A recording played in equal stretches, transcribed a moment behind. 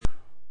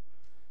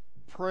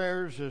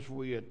prayers as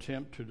we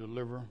attempt to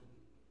deliver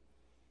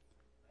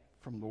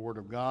from the Word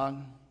of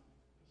God.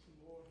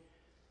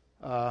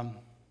 I'm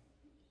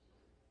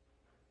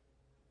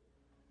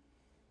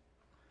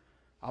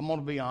going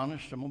to be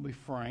honest. I'm going to be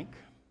frank.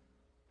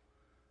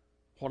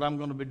 What I'm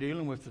going to be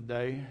dealing with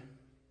today,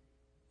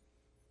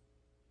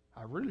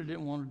 I really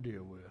didn't want to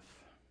deal with.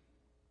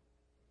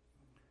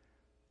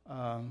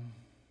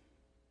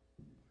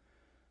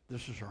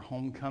 This is our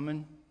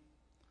homecoming,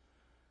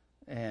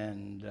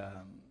 and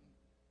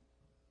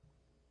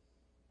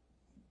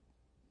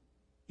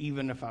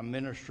even if I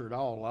minister at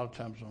all, a lot of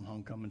times on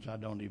homecomings I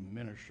don't even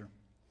minister.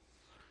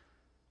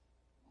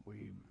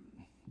 We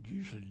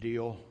usually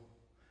deal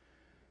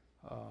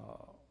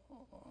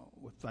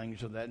with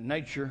things of that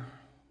nature,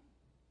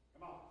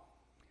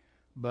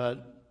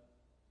 but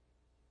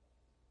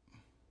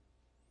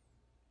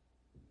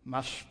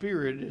my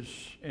spirit is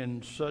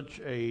in such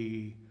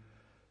a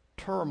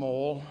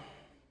turmoil,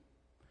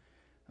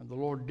 and the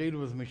Lord dealt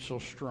with me so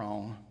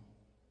strong.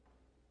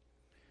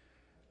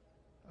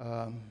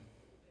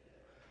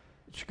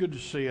 It's good to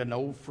see an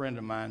old friend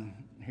of mine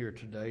here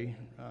today,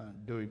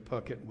 Dewey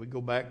Puckett. We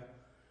go back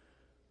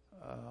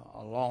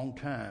a long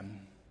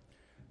time.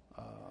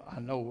 I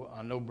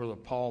know Brother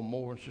Paul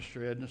Moore and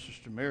Sister Edna,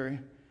 Sister Mary.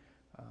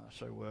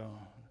 Say, well,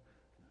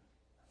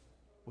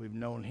 we've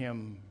known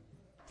him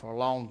for a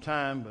long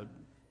time, but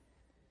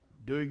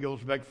Dewey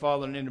goes back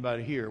farther than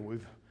anybody here.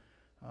 We've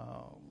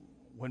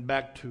went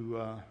back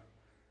to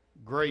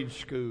grade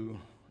school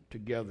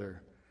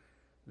together,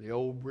 the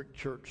old Brick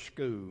Church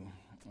School,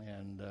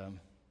 and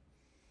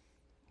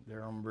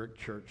there on Brick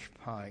Church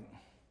Pike.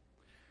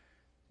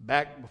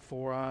 Back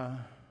before I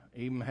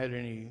even had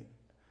any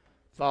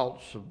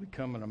thoughts of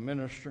becoming a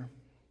minister.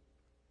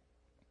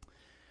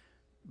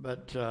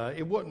 But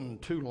it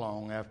wasn't too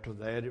long after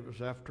that. It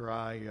was after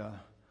I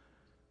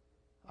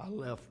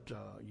left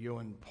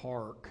Ewing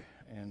Park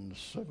in the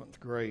 7th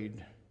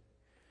grade.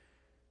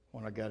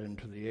 When I got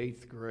into the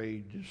 8th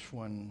grade, just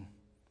when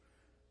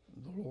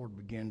the Lord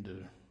began to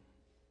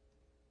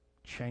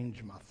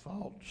change my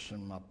thoughts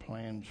and my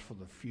plans for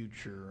the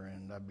future,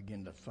 and I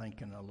began to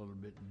thinking a little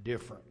bit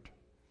different.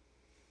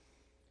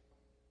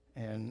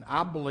 And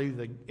I believe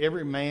that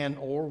every man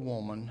or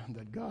woman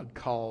that God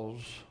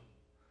calls,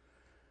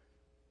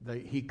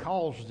 that He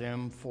calls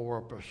them for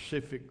a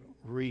specific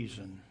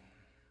reason.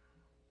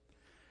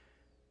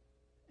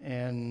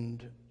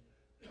 And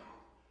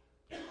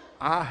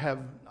I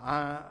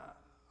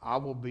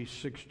will be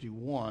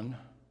 61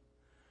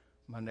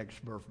 my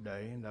next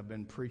birthday, and I've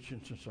been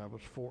preaching since I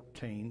was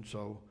 14,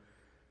 so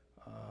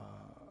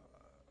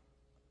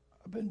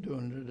I've been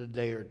doing it a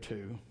day or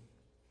two.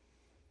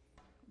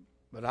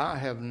 But I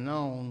have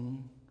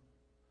known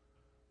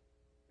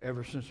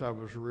ever since I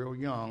was real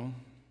young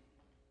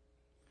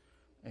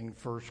and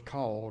first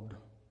called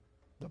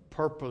the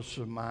purpose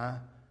of my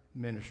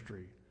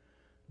ministry.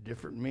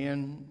 Different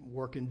men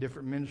work in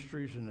different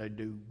ministries, and they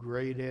do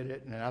great at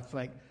it. And I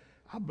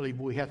believe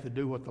we have to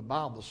do what the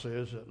Bible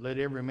says, that let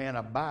every man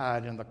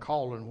abide in the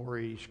calling where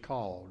he's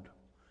called.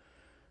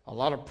 A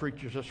lot of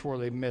preachers, that's where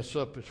they mess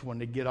up, is when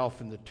they get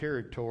off in the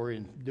territory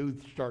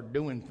and start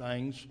doing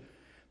things.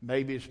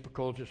 Maybe it's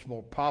because it's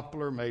more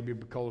popular, maybe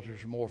because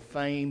there's more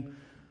fame,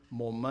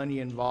 more money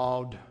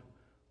involved.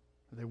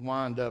 They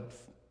wind up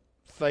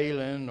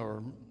failing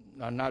or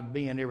not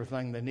being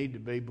everything they need to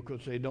be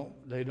because they don't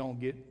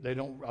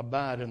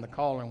abide in the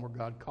calling where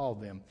God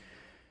called them.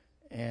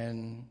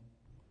 And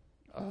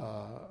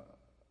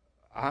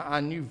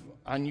I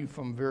knew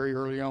from very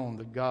early on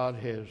that God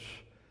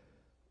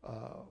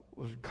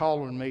was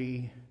calling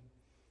me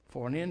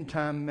for an end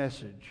time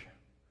message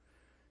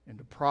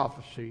into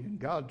prophecy, and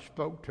God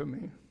spoke to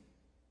me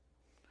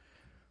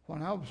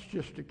when I was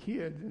just a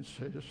kid and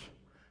says,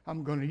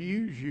 I'm going to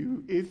use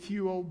you if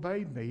you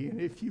obey me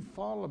and if you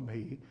follow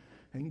me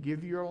and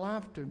give your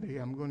life to me.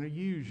 I'm going to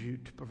use you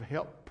to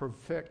help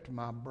perfect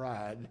my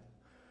bride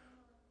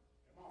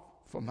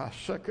for my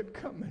second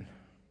coming.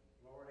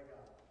 Glory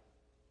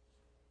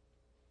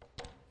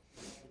to God.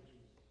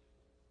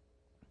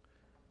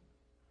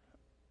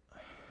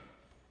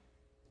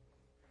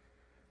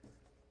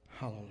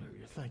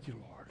 Hallelujah. Thank you,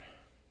 Lord.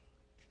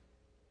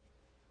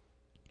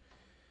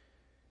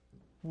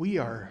 We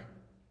are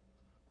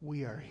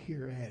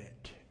here at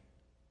it.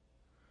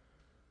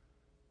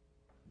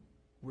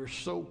 We're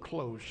so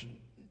close.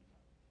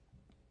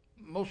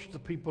 Most of the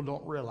people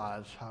don't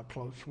realize how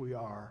close we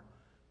are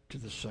to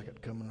the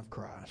second coming of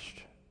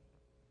Christ.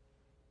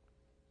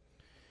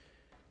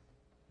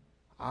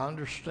 I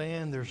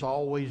understand there's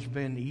always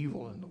been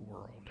evil in the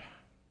world.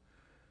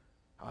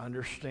 I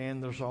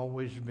understand there's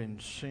always been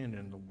sin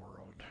in the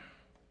world.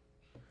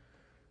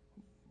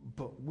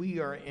 But we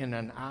are in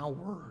an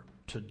hour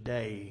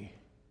today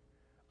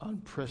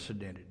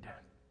unprecedented.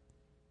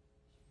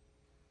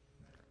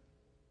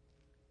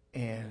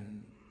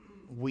 And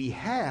we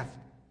have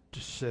to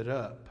sit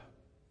up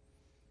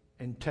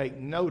and take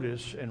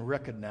notice and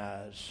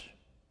recognize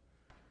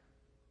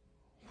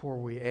where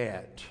we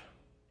at,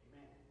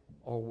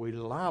 or we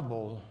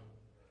liable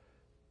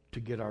to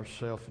get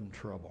ourselves in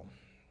trouble.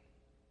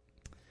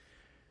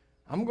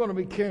 I'm going to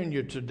be carrying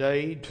you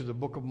today to the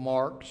book of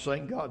Mark,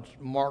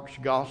 Mark's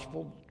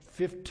Gospel,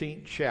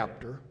 15th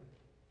chapter.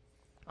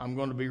 I'm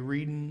going to be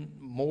reading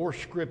more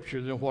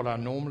scripture than what I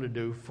normally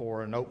do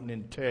for an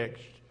opening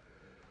text,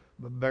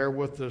 but bear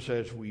with us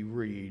as we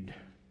read.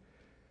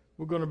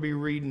 We're going to be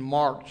reading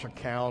Mark's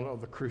account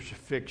of the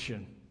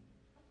crucifixion.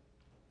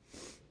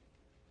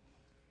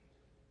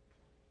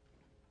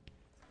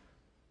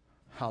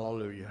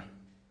 Hallelujah.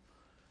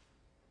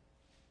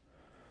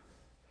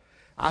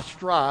 I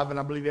strive, and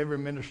I believe every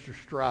minister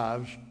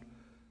strives,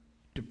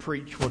 to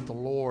preach what the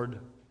Lord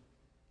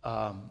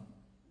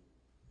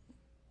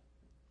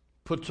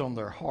puts on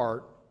their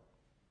heart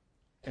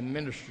and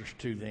ministers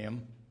to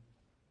them.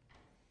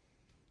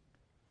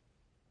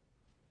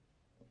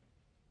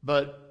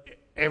 But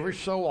every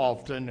so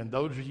often, and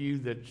those of you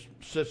that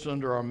sits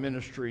under our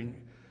ministry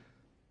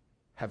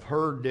have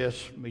heard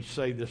me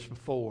say this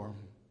before,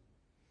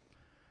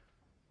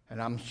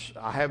 and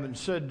I haven't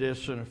said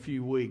this in a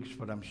few weeks,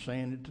 but I'm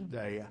saying it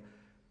today.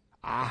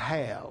 I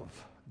have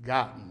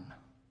gotten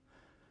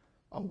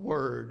a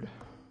word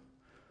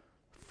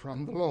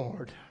from the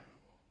Lord.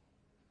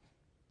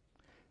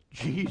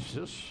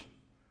 Jesus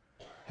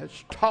has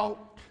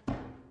talked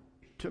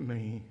to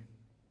me.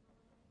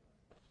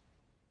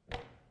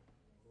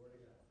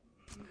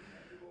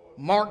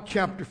 Mark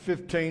chapter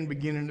 15,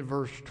 beginning at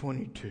verse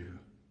 22.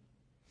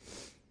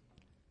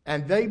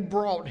 And they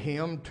brought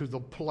him to the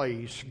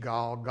place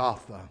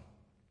Golgotha,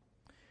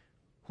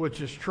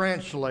 which is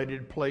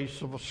translated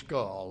place of a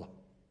skull.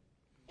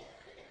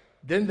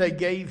 Then they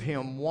gave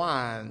him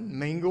wine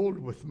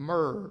mingled with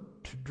myrrh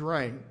to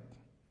drink,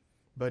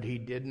 but he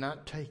did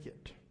not take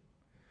it.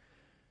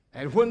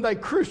 And when they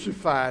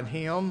crucified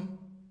him,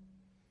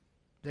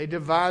 they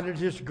divided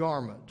his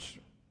garments,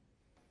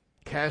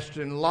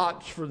 casting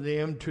lots for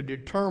them to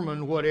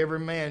determine what every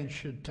man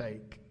should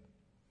take.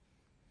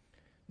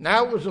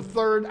 Now it was the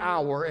third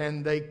hour,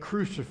 and they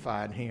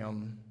crucified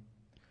him.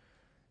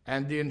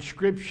 And the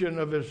inscription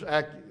of his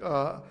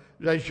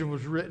accusation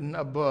was written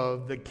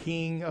above, the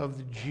King of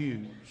the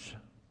Jews.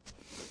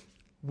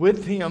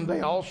 With him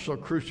they also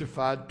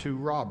crucified two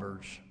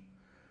robbers,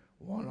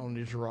 one on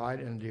his right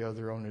and the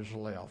other on his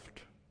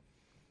left.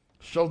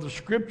 So the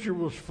scripture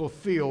was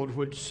fulfilled,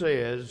 which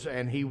says,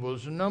 and he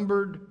was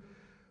numbered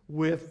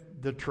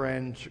with the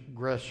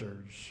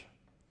transgressors.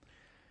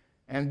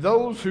 And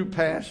those who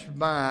passed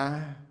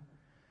by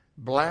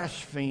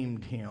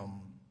blasphemed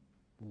him,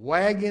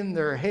 wagging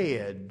their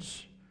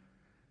heads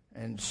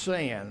and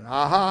saying,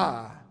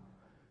 Aha,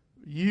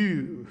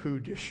 you who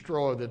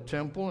destroy the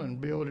temple and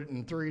build it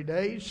in 3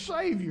 days,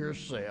 save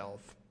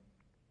yourself.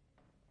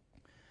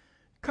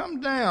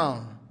 Come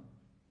down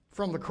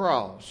from the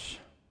cross.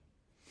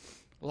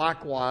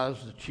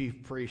 Likewise, the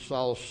chief priests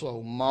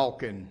also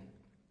mocking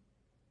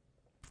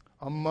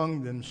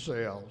among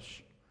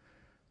themselves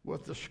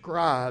with the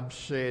scribes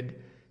said,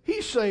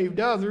 He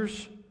saved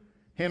others,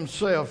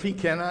 himself he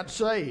cannot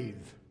save.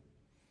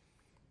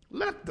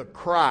 Let the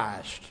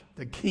Christ,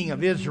 the King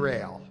of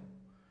Israel,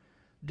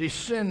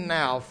 descend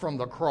now from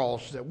the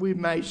cross that we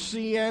may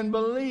see and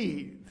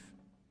believe.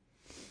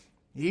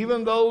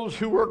 Even those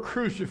who were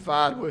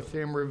crucified with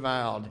him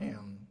reviled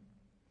him.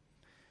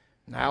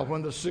 Now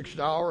when the 6th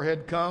hour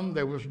had come,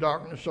 there was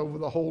darkness over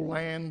the whole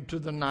land to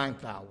the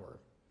 9th hour.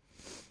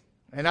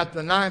 And at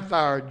the 9th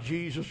hour,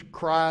 Jesus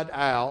cried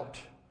out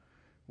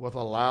with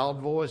a loud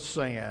voice,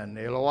 saying,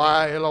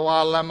 Eloi,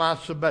 Eloi, lama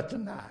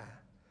sabachthani,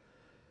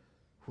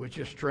 which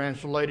is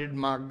translated,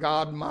 my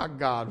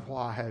God,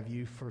 why have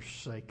you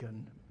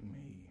forsaken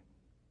me?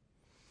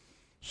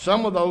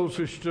 Some of those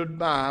who stood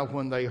by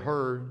when they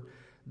heard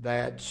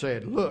that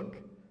said, Look,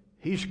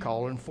 he's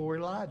calling for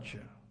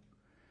Elijah.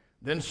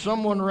 Then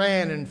someone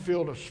ran and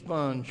filled a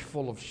sponge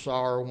full of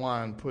sour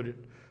wine, put it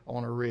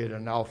on a reed,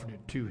 and offered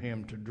it to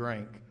him to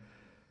drink,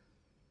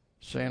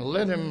 saying,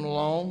 Let him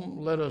alone,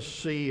 let us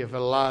see if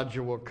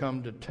Elijah will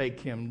come to take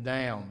him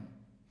down.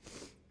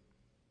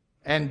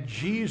 And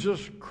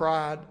Jesus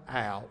cried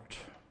out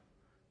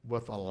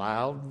with a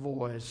loud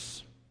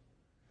voice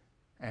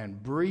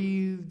and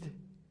breathed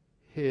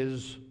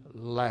his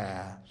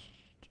last.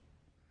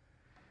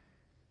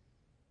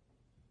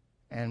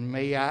 And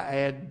may I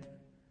add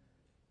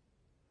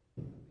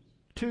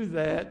to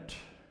that,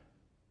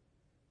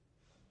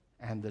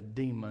 and the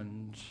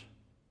demons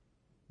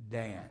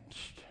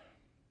danced.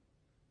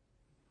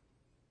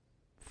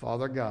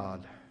 Father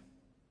God,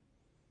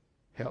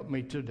 help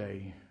me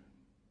today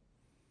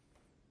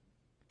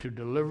to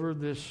deliver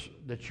this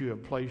that you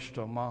have placed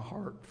on my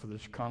heart for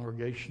this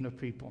congregation of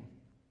people.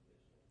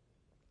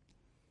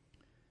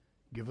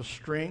 Give us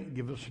strength,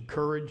 give us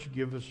courage,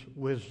 give us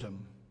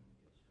wisdom.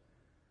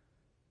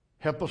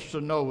 Help us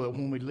to know that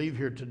when we leave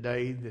here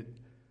today that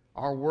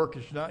our work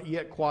is not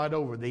yet quite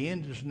over. The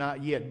end is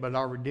not yet, but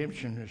our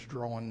redemption is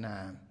drawing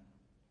nigh.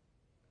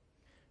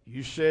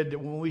 You said that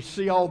when we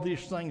see all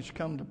these things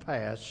come to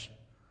pass,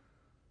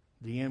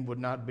 the end would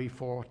not be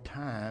for a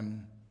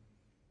time,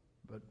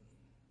 but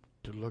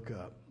to look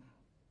up.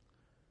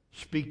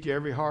 Speak to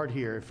every heart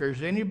here. If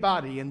there's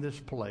anybody in this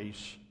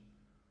place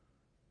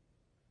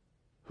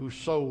whose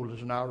soul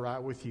is not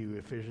right with you.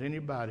 If there's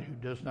anybody who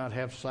does not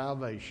have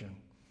salvation,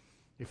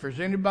 if there's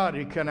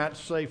anybody who cannot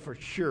say for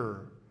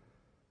sure,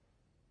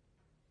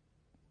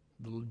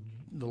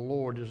 the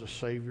Lord is a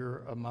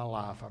Savior of my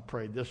life, I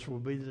pray this will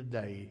be the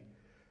day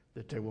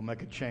that they will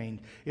make a change.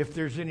 If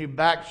there's any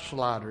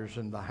backsliders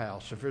in the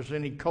house, if there's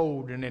any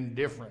cold and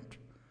indifferent,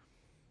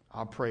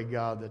 I pray,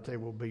 God, that they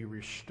will be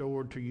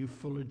restored to you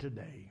fully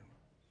today.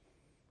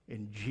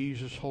 In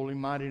Jesus' holy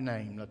mighty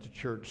name, let the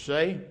church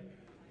say,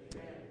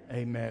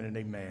 amen and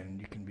amen.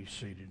 You can be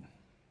seated.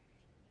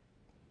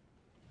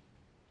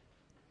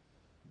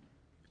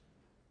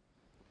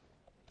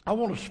 I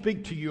want to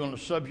speak to you on the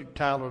subject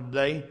title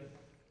today,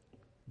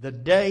 The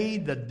Day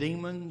the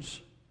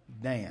Demons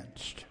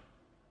Danced.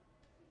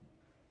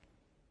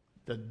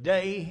 The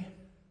day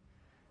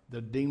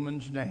the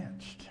demons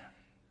danced.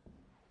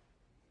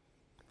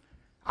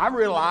 I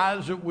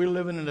realize that we're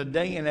living in a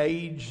day and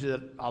age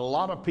that a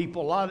lot of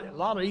people, a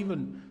lot of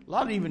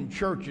even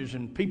churches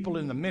and people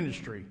in the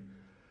ministry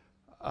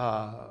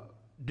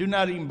do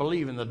not even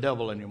believe in the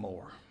devil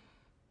anymore.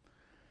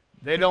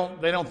 They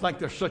don't think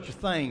there's such a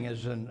thing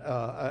as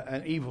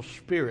an evil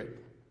spirit.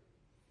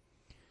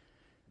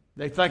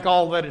 They think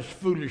all that is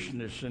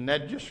foolishness, and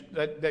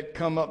that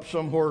come up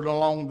somewhere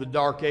along the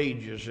dark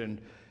ages,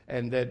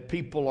 and that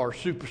people are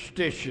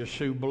superstitious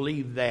who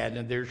believe that,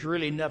 and there's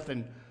really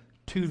nothing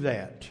to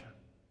that.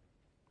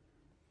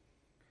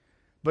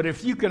 But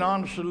if you can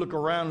honestly look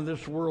around in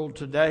this world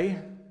today,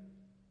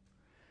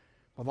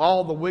 with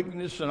all the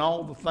wickedness and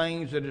all the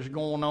things that is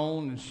going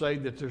on, and say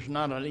that there's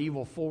not an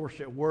evil force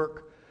at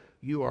work,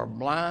 you are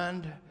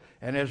blind.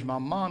 And as my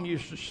mom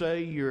used to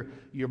say,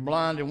 you're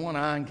blind in one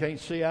eye and can't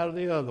see out of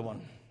the other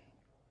one.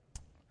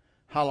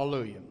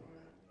 Hallelujah.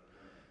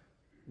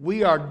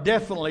 We are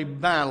definitely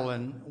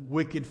battling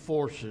wicked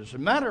forces. As a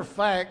matter of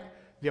fact,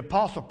 the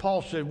Apostle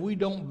Paul said we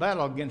don't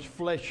battle against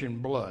flesh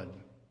and blood.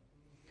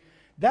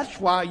 That's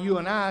why you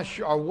and I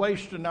are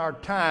wasting our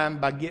time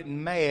by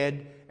getting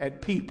mad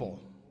at people.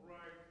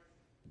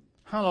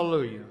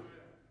 Hallelujah.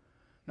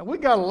 Now, we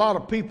got a lot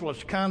of people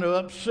that's kind of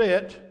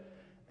upset,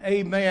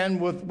 amen,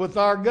 with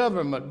our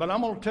government. But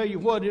I'm going to tell you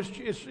what,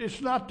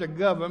 it's not the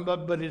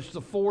government, but it's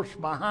the force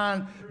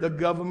behind the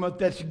government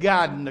that's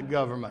guiding the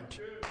government.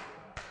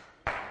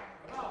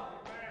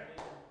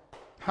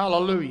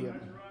 Hallelujah.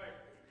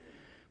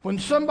 When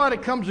somebody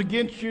comes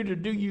against you to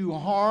do you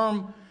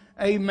harm,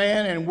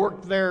 amen, and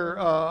work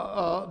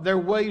their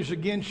ways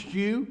against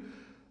you,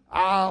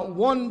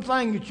 one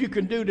thing that you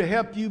can do to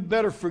help you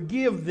better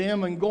forgive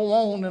them and go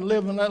on and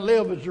live and let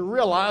live is to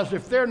realize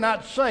if they're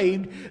not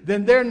saved,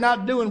 then they're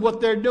not doing what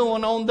they're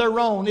doing on their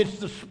own. It's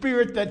the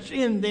Spirit that's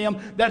in them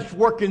that's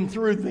working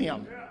through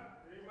them. Yeah.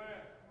 Amen.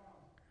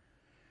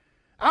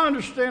 I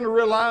understand and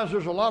realize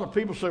there's a lot of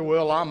people say,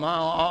 well, I'm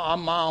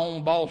my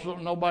own boss,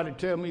 don't nobody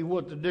tell me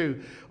what to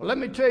do. Well, let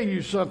me tell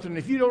you something.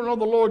 If you don't know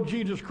the Lord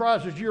Jesus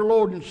Christ as your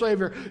Lord and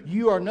Savior,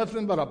 you are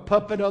nothing but a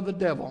puppet of the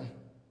devil.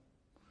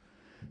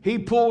 He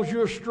pulls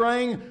your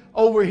string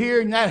over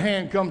here and that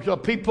hand comes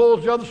up. He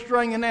pulls the other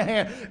string in that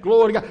hand.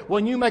 Glory to God.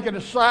 When you make a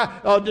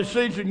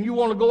decision, you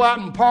want to go out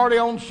and party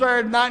on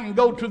Saturday night and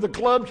go to the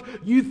clubs,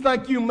 you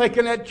think you're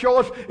making that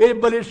choice,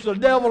 but it's the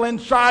devil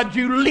inside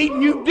you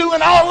leading you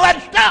doing all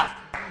that stuff.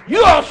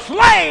 You're a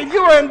slave.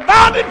 You're in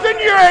bondage and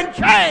you're in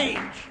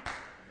chains.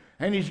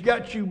 And he's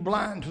got you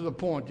blind to the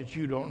point that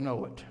you don't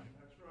know it.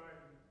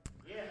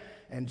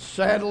 And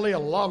sadly, a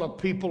lot of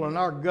people in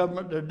our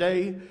government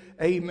today,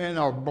 amen,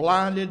 are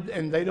blinded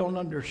and they don't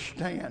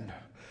understand.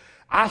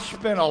 I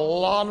spent a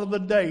lot of the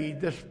day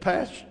this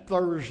past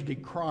Thursday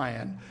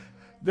crying.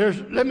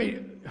 I've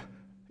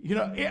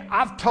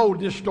told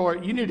this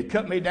story. You need to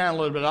cut me down a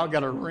little bit. I've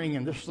got a ring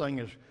and this thing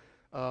is,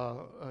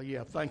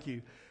 thank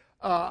you.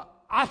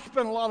 I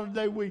spent a lot of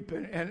the day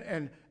weeping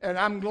and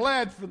I'm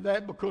glad for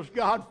that because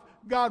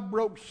God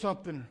broke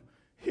something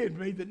in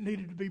me that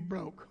needed to be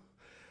broke.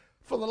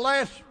 For the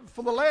last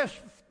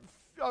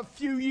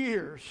few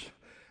years,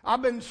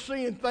 I've been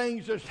seeing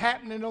things that's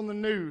happening on the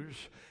news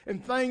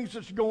and things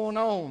that's going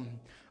on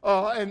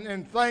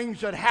and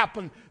things that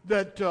happen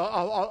that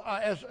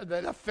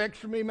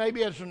affects me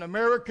maybe as an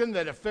American,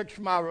 that affects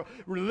my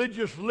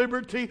religious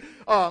liberty,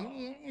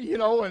 and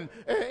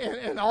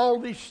all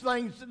these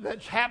things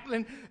that's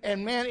happening.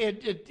 And man,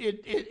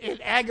 it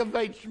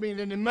aggravates me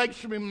and it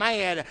makes me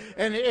mad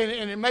and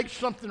it makes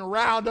something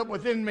riled up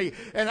within me.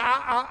 And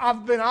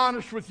I've been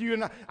honest with you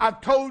and I've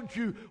told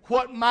you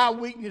what my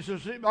weakness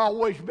has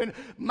always been.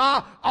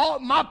 My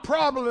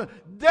problem,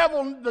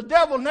 the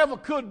devil never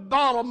could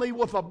bottle me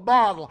with a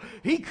bottle.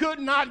 He could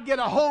not get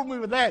a hold of me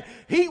with that.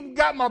 He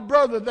got my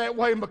brother that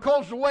way, and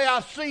because the way I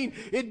seen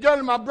it done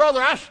to my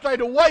brother, I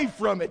stayed away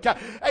from it.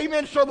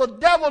 Amen. So the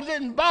devil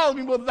didn't bother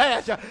me with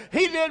that.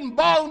 He didn't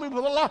bother me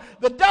with a lot.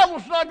 The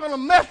devil's not going to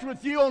mess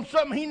with you on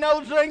something he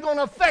knows that ain't going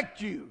to affect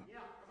you.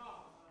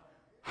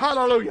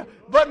 Hallelujah.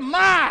 But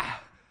my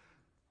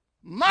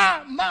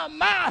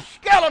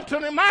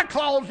skeleton in my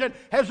closet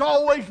has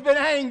always been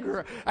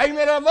anger.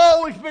 Amen. I've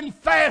always been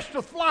fast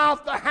to fly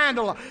off the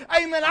handle.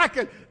 Amen. I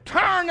could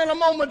turn in a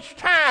moment's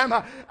time.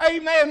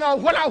 Amen.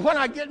 When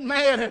I get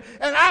mad,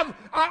 and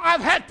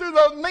I've had through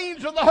the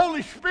means of the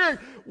Holy Spirit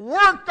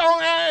worked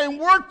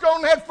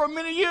on that for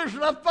many years,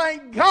 and I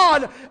thank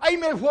God,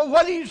 amen, for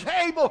what He's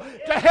able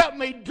to help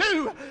me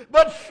do.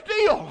 But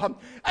still,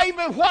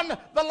 amen, when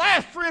the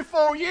last 3 or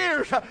 4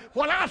 years,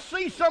 when I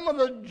see some of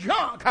the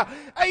junk,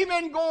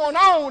 amen, going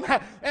on,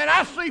 and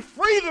I see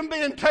freedom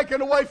being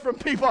taken away from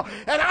people,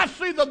 and I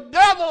see the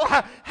devil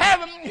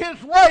having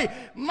his way,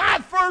 my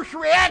first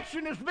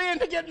reaction is being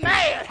to get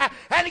mad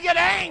and to get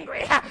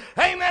angry.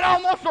 Amen,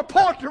 almost a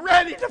point to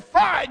ready to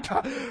fight.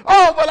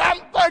 Oh, but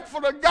I'm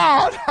thankful to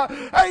God,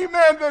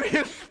 amen, that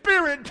His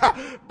Spirit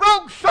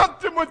broke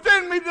something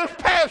within me this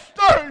past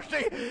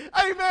Thursday.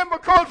 Amen,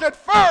 because at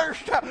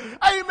first,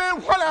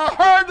 amen, when I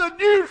heard the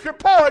news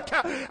report,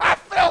 I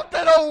felt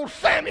that old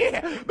Sammy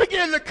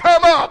begin to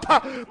come up.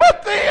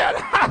 But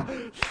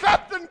then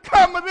something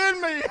come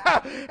within me,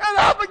 and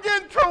I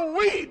began to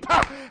weep,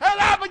 and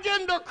I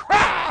began to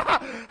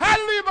cry.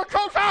 Hallelujah,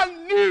 because I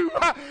knew,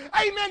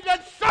 amen,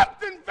 that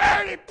something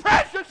very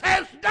precious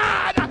has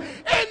died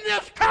in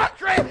this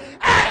country, and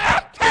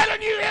I'm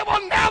telling you, it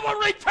will never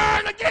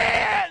return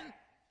again.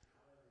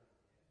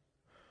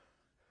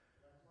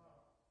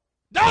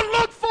 Don't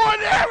look for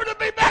it ever to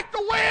be back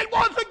the way it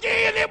was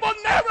again. It will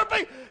never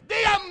be.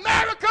 The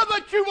America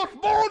that you was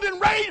born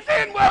and raised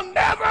in will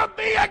never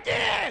be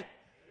again.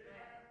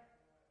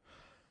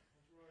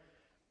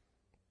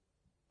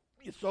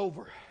 It's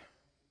over.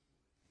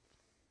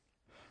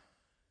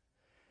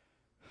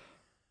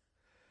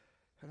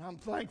 And I'm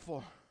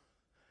thankful.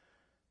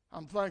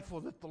 I'm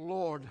thankful that the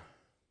Lord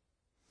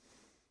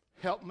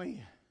helped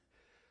me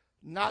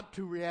not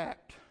to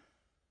react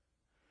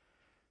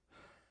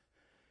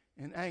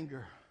in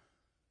anger,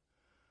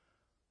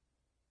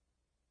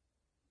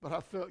 but I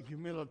felt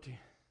humility.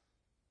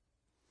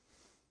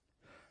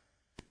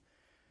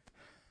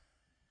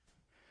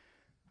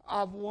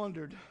 I've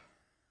wondered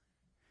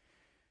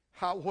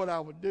what I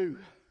would do.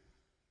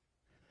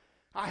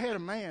 I had a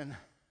man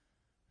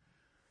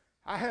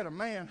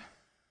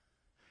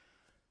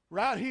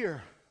right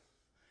here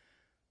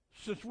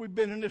since we've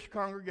been in this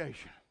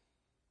congregation,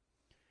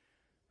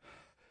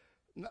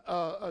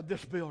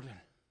 this building.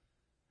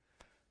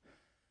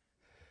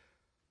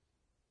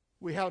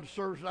 We held a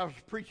service, I was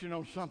preaching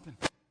on something,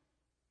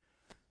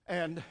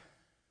 and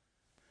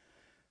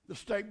the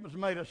statement was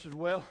made. I said,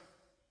 well,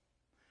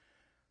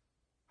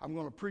 I'm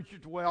going to preach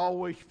it the way I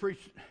always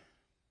preach it.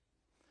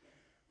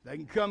 They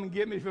can come and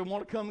get me if they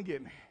want to come and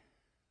get me.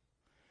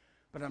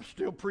 But I'm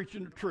still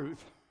preaching the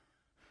truth.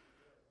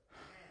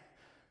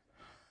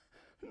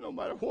 No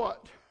matter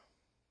what.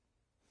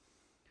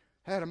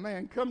 I had a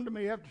man come to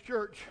me after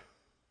church.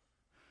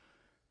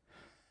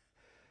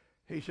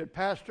 He said,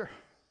 Pastor,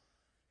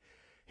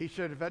 he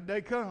said, if that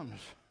day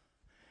comes,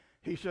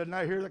 he said, and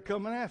I hear they're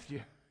coming after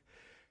you.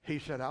 He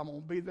said, I'm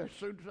going to be there as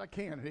soon as I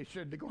can. And he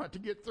said, they're going to have to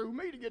get through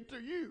me to get to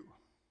you.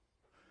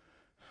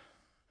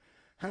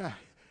 And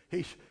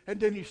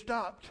then he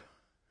stopped.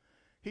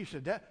 He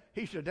said,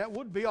 that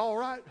would be all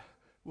right,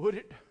 would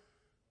it?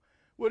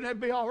 Wouldn't that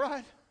be all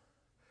right?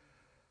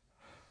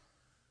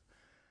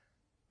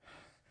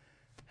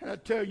 And I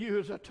tell you,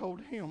 as I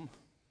told him,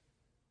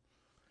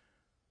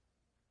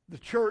 the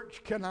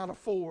church cannot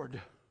afford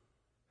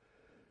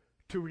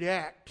to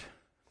react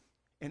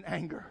in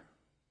anger.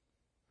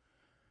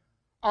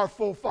 Our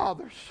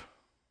forefathers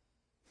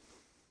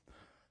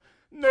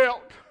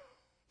knelt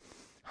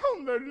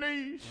on their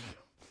knees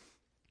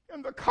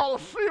in the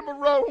Colosseum of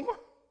Rome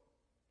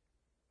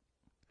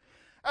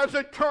as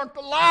they turned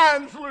the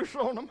lions loose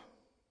on them,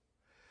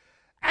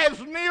 as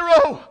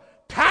Nero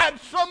tied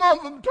some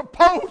of them to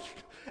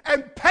posts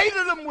and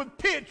painted them with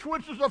pitch,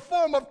 which is a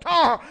form of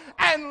tar,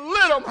 and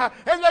lit them,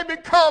 and they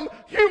become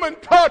human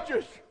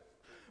torches.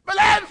 But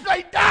as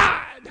they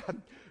died,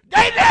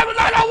 they never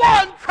let a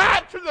one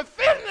try to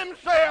defend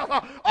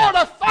themselves or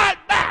to fight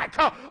back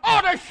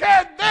or to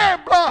shed their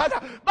blood,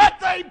 but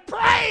they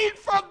prayed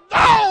for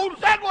those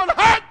that would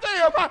hurt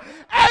them,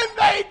 and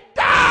they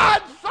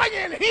died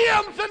singing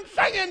hymns and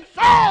singing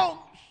songs.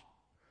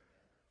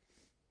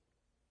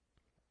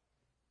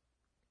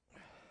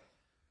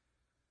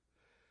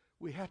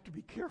 We have to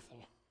be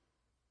careful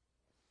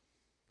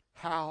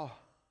how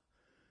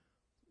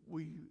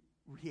we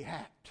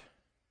react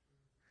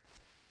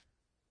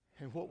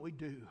and what we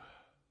do.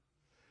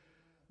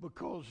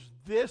 Because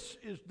this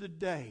is the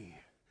day,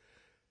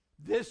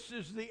 this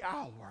is the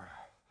hour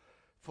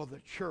for the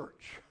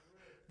church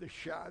to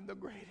shine the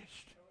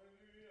greatest.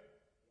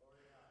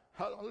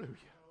 Hallelujah.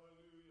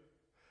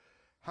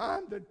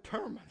 I'm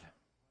determined,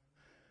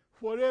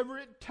 whatever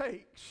it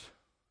takes,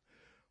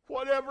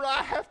 whatever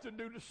I have to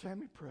do to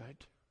Sammy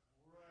Pratt,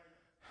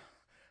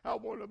 I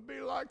want to be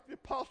like the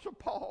Apostle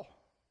Paul.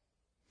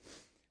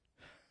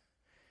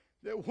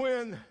 That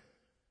when,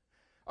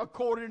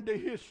 according to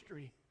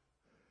history,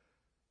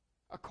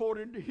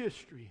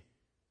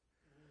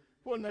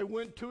 when they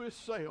went to his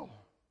cell,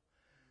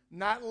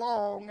 not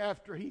long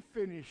after he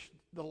finished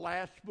the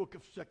last book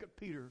of 2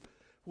 Peter,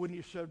 when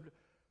he said,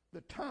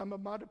 the time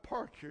of my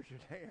departure is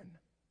at hand.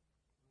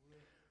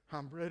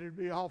 I'm ready to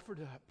be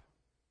offered up.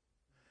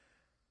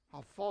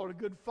 I've fought a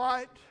good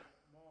fight.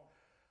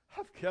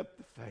 I've kept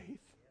the faith.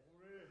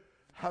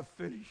 I've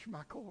finished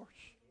my course.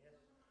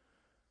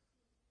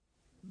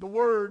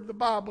 The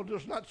Bible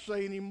does not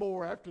say any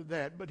more after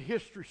that, but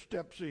history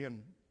steps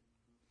in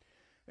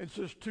and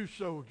says 2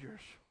 soldiers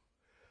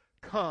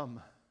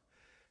come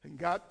and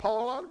got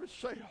Paul out of his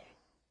cell,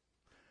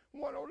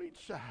 one on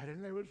each side,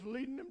 and they was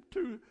leading him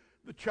to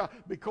the child.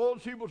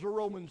 Because he was a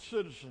Roman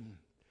citizen,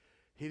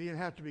 he didn't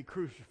have to be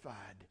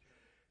crucified.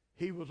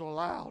 He was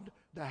allowed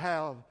to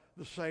have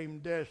the same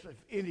death as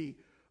any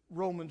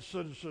Roman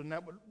citizen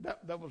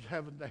that was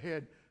having the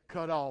head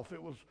cut off.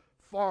 It was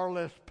far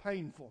less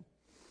painful.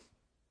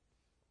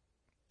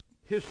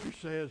 History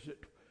says that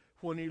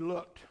when he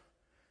looked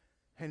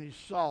and he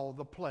saw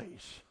the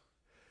place,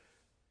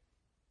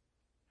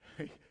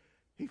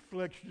 he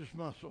flexed his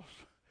muscles.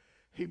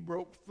 He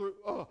broke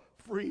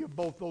free of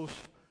both those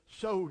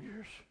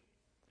soldiers.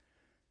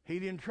 He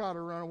didn't try to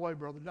run away,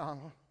 Brother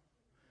Donald.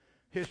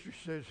 History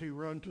says he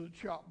ran to the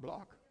chop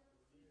block.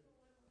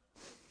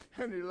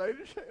 And he laid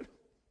his head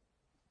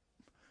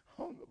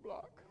on the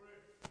block.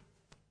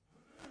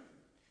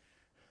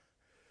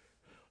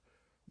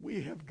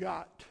 We have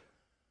got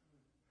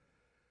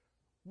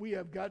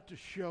to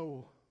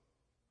show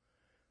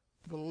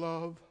the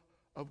love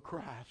of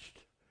Christ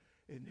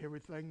in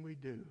everything we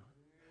do.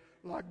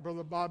 Like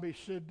Brother Bobby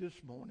said this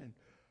morning,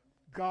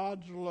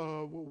 God's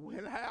love will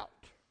win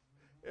out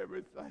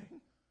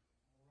everything.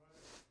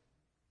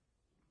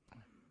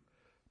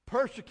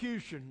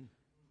 Persecution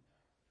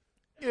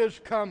is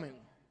coming.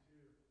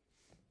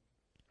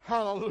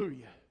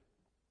 Hallelujah.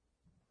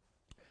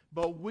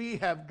 But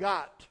we've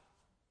got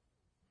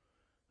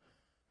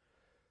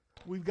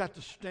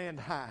to stand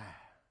high.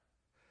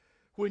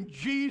 When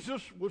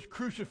Jesus was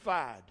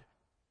crucified,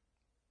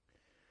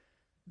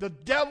 the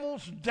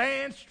devils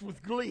danced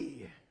with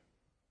glee.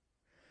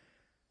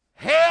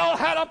 Hell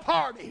had a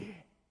party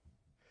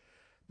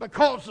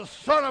because the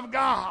Son of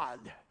God,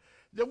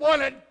 the one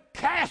that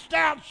cast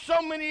out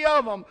so many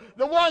of them,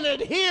 the one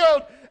that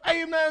healed,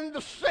 amen,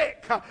 the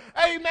sick,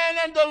 amen,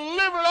 and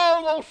delivered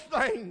all those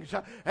things,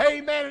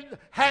 amen,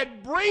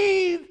 had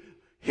breathed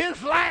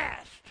his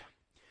last.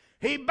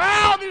 He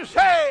bowed his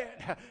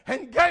head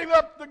and gave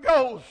up the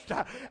ghost,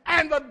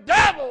 and the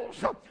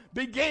devils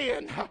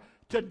began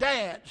to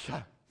dance.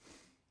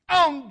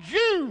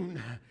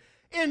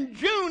 In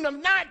June of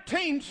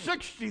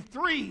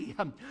 1963,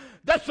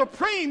 the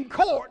Supreme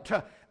Court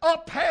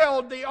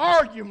upheld the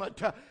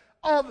argument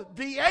of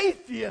the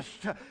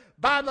atheist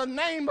by the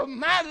name of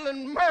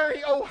Madalyn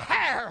Murray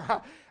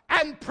O'Hair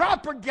and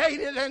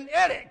propagated an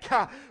edict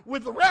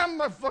with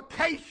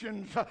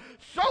ramifications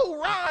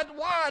so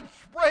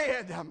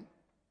widespread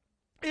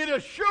it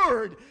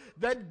assured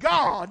that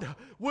God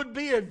would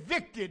be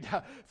evicted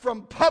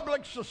from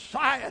public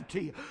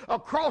society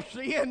across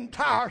the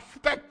entire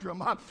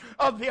spectrum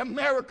of the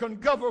American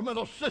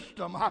governmental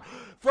system.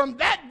 From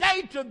that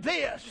day to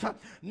this,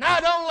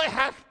 not only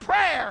has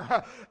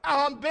prayer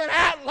been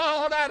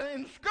outlawed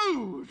in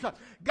schools,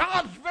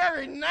 God's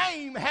very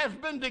name has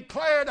been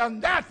declared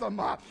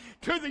anathema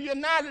to the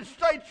United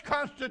States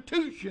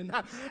Constitution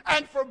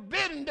and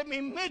forbidden to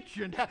be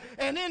mentioned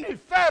in any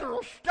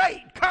federal,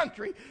 state,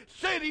 country,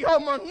 city, or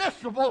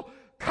municipal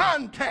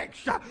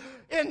context.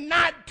 In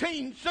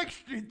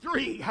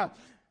 1963,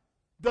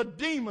 the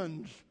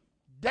demons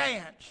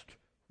danced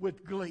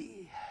with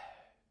glee.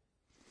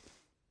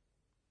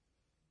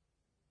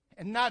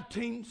 In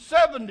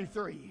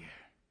 1973,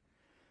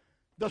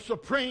 the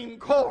Supreme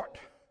Court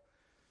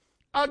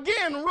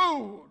again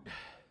ruled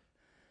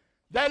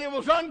that it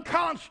was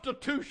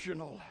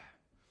unconstitutional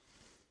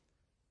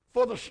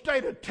for the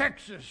state of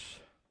Texas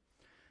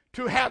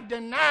to have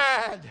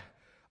denied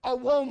a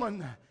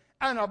woman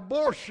an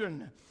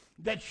abortion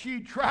that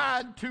she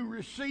tried to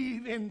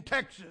receive in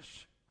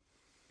Texas.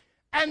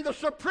 And the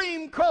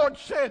Supreme Court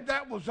said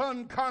that was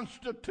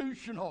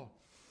unconstitutional.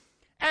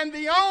 And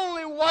the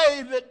only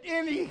way that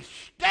any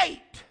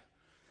state,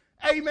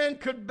 amen,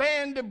 could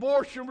ban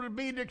abortion would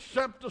be to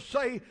accept to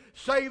save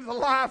the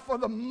life of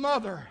the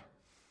mother.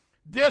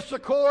 This,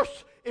 of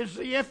course, is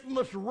the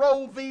infamous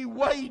Roe v.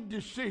 Wade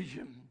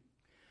decision.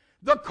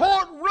 The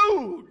court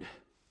ruled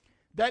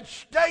that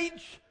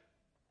states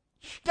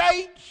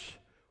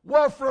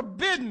were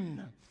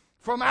forbidden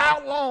from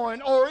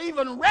outlawing or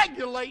even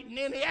regulating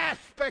any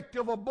aspect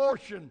of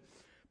abortion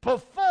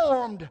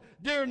performed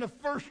during the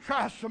first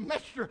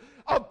trimester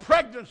of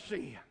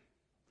pregnancy.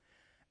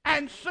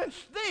 And since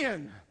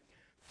then,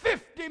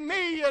 50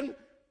 million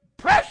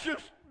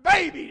precious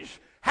babies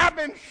have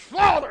been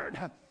slaughtered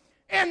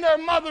in their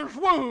mother's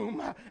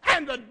womb,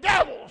 and the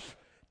devils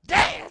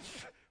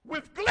dance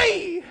with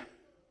glee.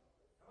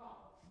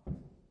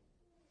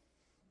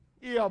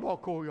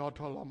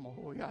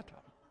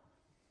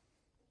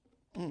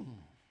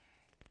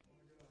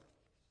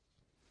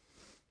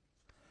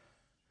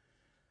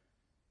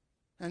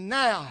 And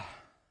now,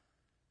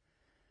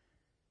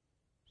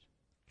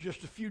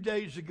 just a few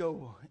days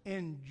ago,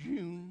 in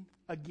June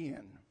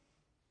again,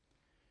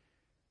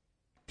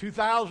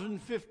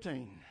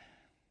 2015,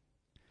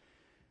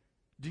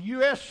 The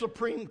U.S.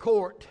 Supreme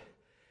Court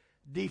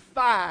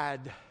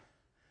defied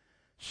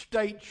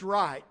states'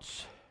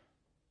 rights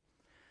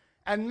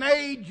and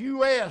made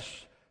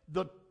U.S.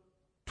 the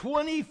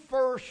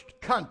 21st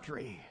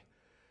country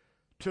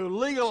to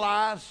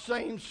legalize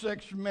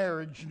same-sex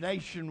marriage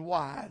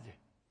nationwide.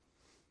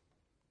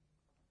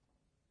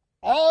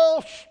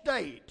 All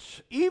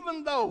states,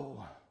 even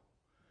though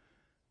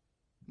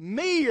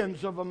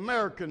millions of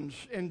Americans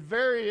in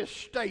various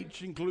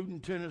states, including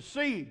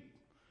Tennessee,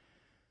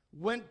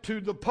 went to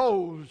the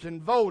polls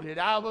and voted,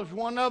 I was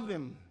one of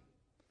them,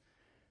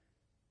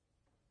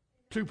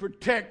 to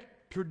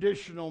protect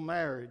traditional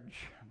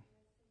marriage.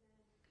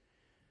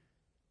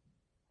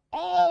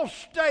 All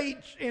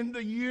states in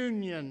the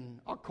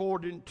Union,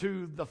 according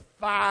to the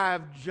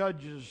 5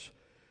 judges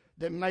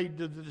that made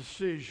the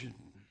decision,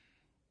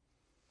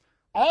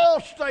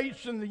 all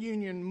states in the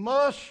Union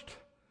must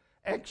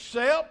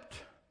accept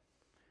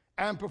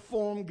and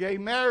perform gay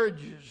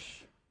marriages.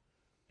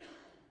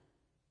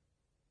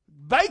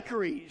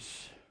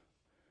 Bakeries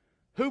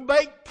who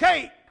bake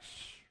cakes,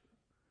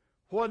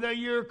 whether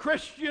you're a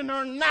Christian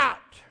or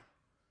not,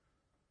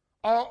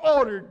 are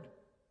ordered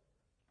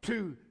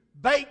to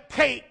bake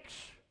cakes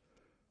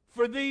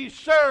for these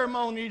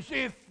ceremonies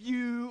if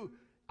you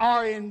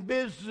are in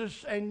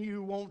business and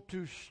you want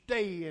to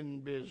stay in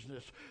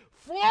business.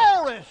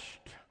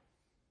 Florists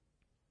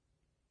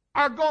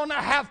are going to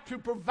have to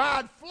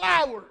provide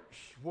flowers,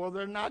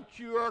 whether or not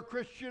you are a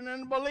Christian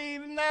and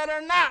believe in that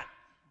or not.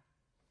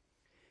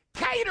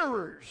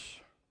 Caterers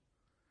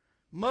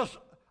must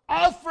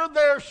offer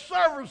their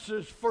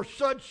services for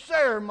such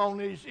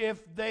ceremonies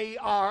if they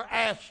are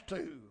asked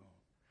to.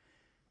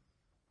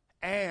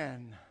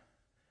 And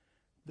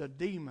the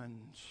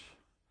demons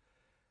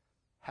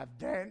have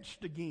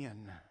danced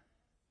again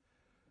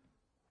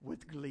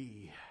with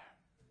glee.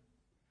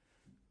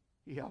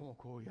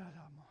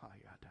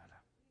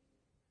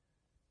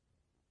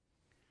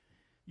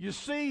 You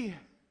see,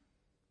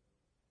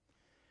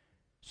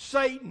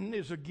 Satan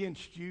is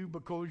against you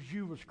because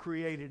you was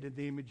created in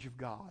the image of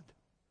God.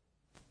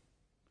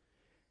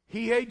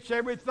 He hates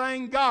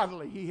everything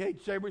godly. He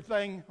hates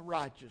everything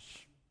righteous.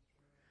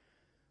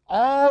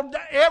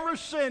 Ever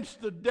since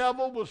the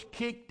devil was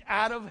kicked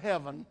out of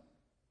heaven,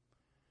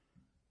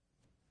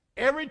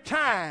 every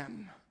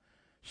time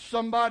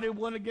somebody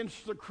went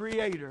against the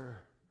Creator,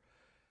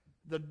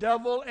 the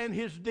devil and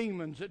his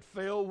demons that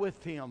fell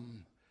with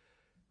him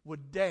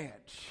would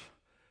dance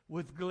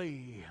with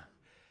glee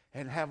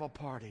and have a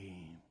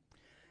party.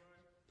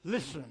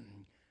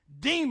 Listen,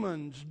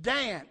 demons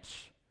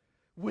dance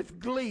with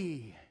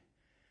glee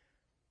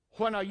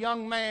when a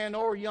young man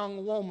or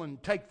young woman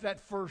take that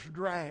first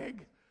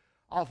drag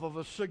off of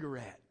a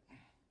cigarette.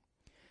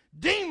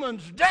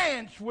 Demons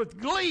dance with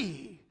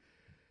glee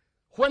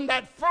when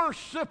that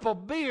first sip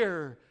of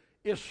beer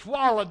is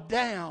swallowed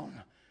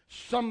down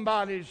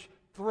somebody's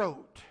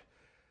throat.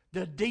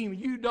 The demon,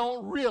 you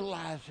don't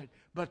realize it,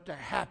 but they're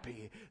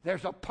happy.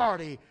 There's a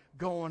party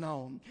going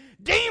on.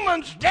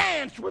 Demons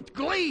dance with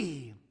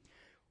glee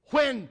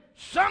when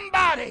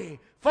somebody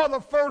for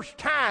the first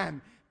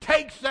time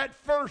takes that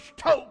first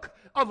toke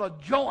of a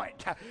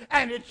joint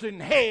and it's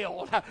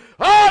inhaled.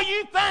 Oh,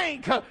 you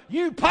think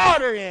you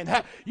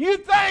partying. You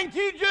think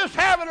you just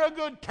having a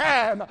good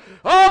time.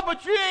 Oh,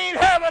 but you ain't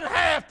having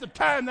half the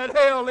time that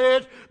hell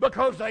is,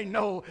 because they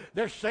know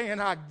they're saying,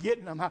 I'm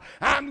getting them.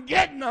 I'm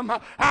getting them.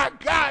 I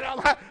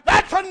got them.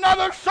 That's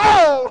another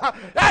soul.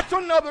 That's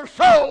another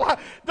soul.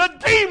 The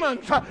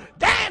demons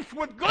dance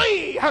with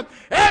glee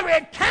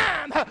every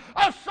time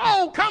a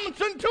soul comes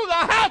into the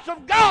house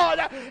of God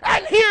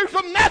and hears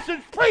a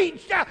message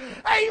preached.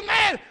 Amen.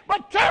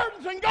 But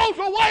turns and goes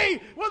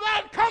away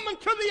without coming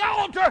to the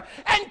altar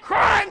and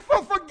crying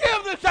for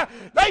forgiveness.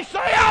 They say,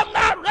 I'm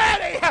not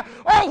ready,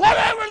 or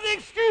whatever the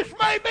excuse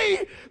may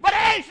be. But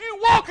as you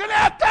walking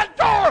out that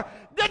door,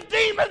 the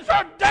demons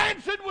are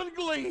dancing with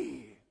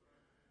glee.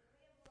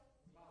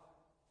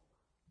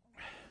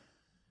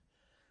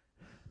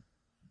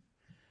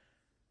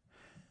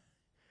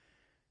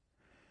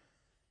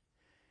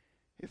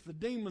 If the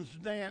demons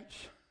dance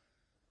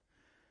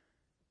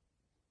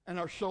and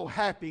are so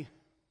happy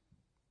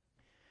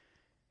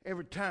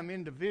every time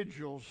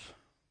individuals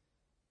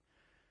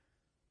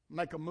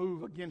make a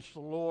move against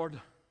the Lord,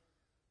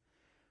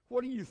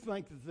 what do you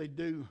think that they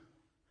do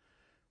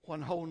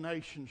when whole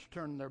nations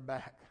turn their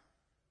back?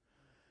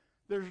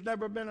 There's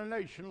never been a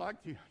nation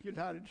like the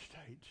United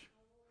States.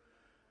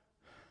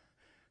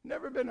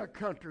 Never been a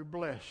country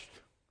blessed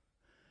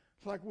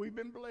like we've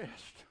been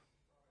blessed.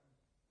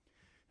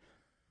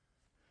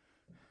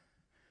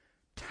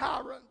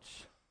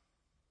 Tyrants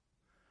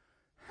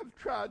have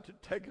tried to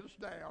take us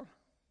down.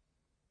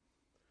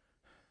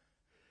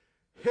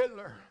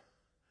 Hitler,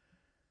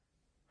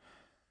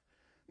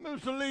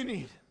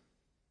 Mussolini,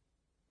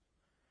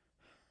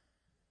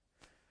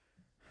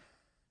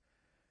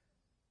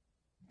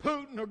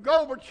 Putin or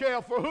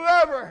Gorbachev or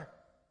whoever.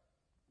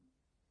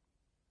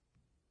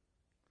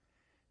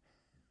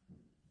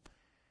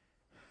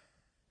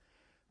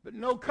 But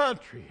no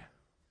country,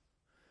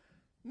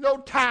 no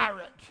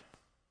tyrant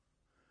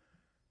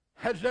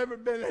has ever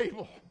been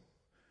able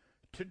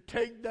to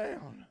take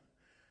down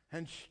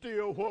and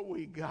steal what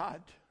we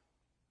got.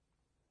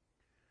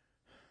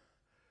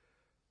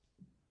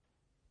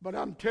 But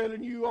I'm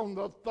telling you on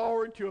the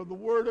authority of the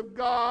Word of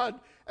God,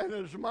 and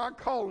as my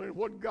calling,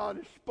 what God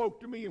has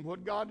spoke to me and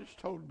what God has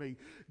told me.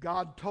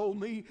 God told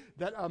me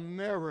that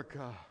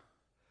America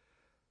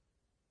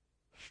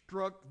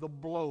struck the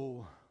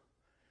blow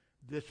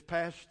this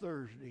past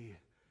Thursday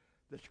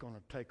that's going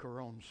to take her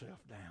own self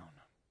down.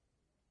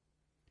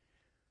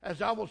 As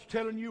I was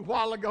telling you a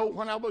while ago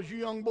when I was a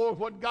young boy,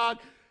 what God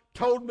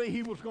told me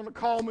He was going to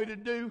call me to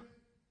do,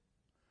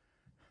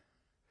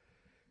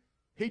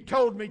 He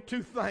told me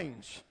two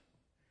things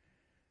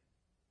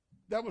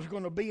that was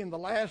going to be in the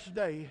last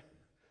day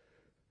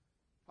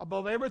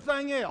above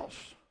everything else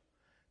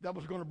that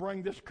was going to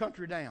bring this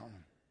country down.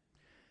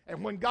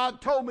 And when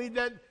God told me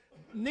that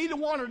neither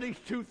one of these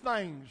two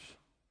things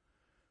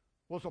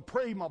was a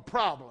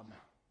problem,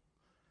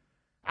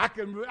 I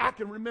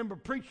can remember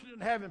preaching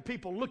and having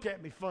people look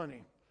at me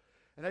funny.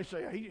 And they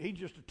say, he's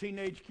just a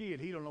teenage kid.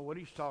 He don't know what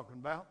he's talking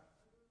about.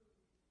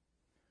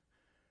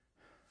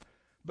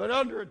 But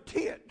under a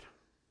tent,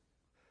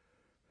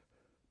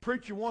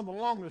 preaching one of the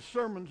longest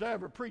sermons I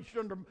ever preached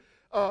under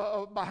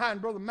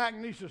behind Brother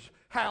McNeese's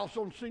house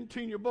on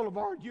Centennial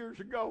Boulevard years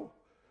ago.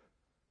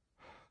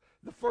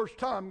 The first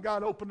time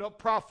God opened up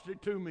prophecy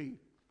to me.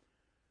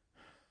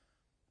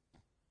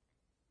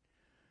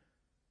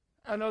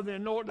 And other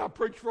than I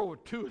preached for over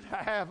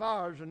 2.5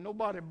 hours and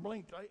nobody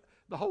blinked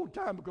the whole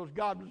time because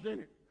God was in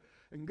it.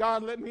 And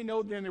God let me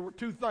know then there were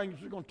two things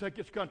that were going to take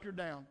this country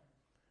down.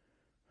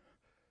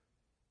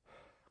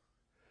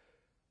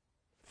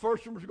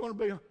 First one was going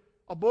to be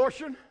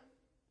abortion,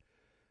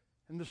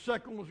 and the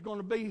second was going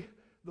to be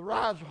the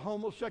rise of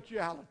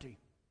homosexuality.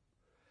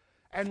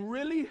 And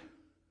really,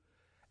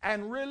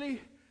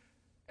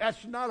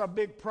 that's not a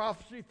big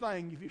prophecy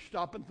thing if you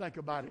stop and think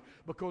about it,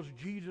 because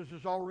Jesus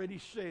has already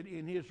said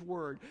in His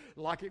Word,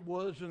 like it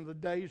was in the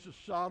days of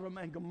Sodom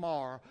and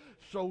Gomorrah,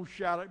 so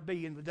shall it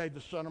be in the day of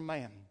the Son of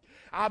Man.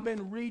 I've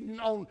been reading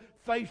on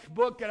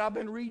Facebook and I've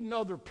been reading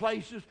other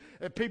places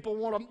that people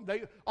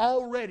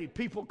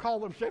people call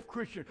themselves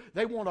Christian.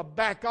 They want to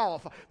back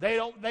off. They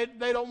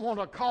don't want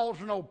to cause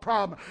no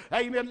problem.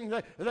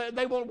 Amen.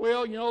 They want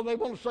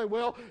to say,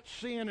 well,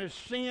 sin is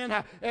sin,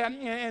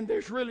 and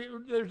there's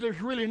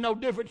really no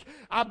difference.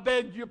 I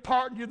beg your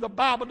pardon. The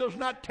Bible does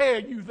not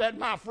tell you that,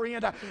 my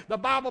friend. The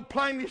Bible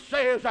plainly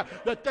says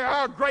that there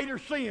are greater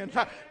sins.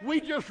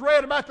 We just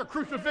read about the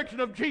crucifixion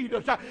of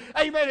Jesus.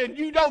 Amen. And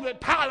you know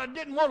that Pilate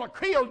didn't want to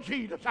kill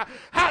Jesus.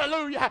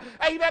 Hallelujah.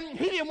 Amen.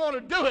 He didn't want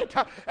to do it.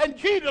 And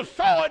Jesus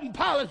saw it in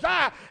Pilate's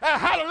eye.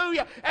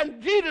 Hallelujah.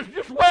 And Jesus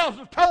just well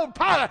told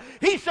Pilate,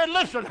 he said,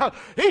 listen,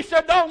 he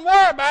said, don't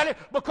worry about it,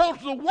 because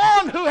the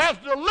one who has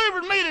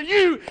delivered me to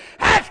you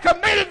has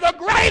committed the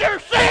greater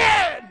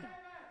sin.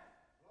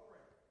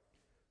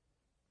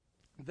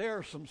 There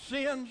are some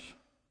sins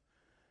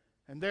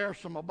and there are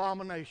some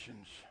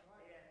abominations.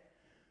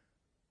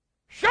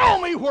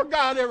 Show me where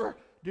God ever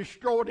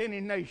destroyed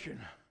any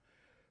nation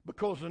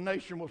because the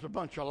nation was a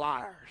bunch of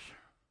liars.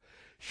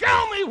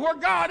 Show me where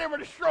God ever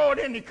destroyed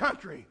any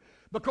country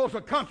because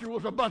the country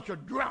was a bunch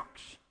of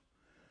drunks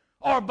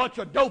or a bunch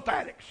of dope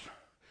addicts.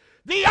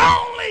 The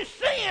only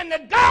sin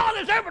that God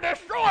has ever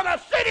destroyed a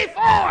city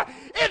for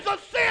is the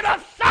sin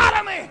of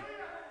sodomy.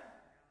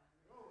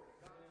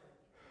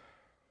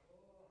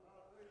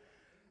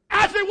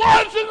 As it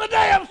was in the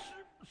day of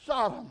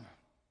Sodom,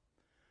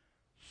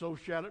 so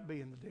shall it be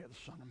in the day of the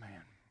Son of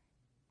Man.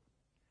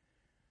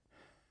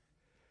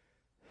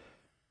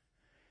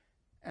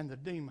 And the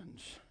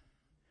demons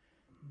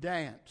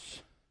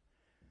dance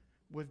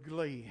with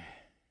glee.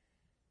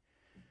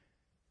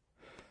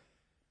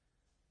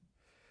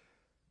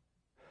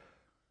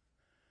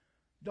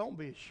 Don't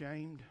be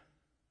ashamed.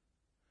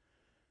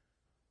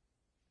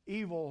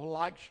 Evil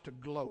likes to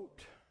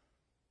gloat.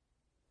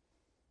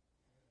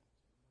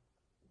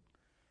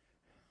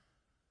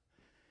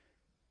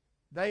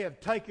 They have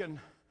taken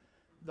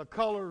the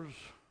colors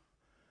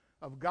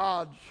of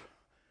God's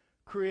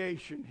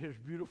creation, His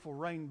beautiful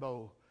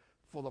rainbow,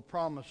 for the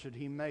promise that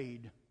He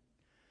made,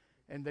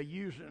 and they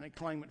use it and they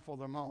claim it for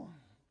their own.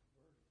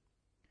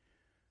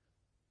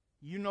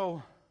 You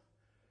know,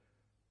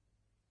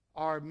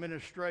 our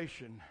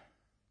administration,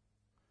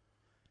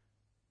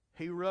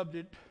 he rubbed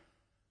it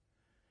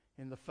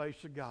in the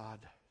face of God.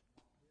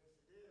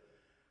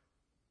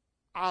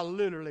 I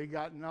literally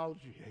got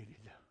nauseated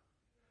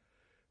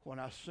when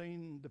I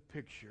seen the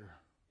picture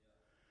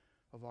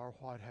of our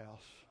White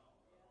House,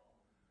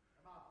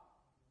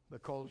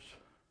 because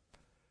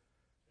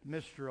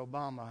Mr.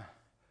 Obama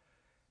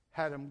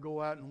had them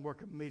go out and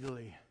work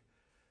immediately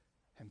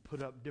and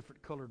put up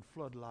different colored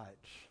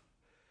floodlights.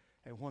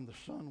 And when the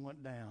sun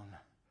went down,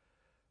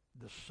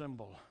 the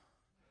symbol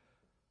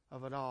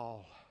of it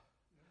all,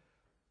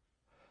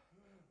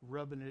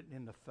 rubbing it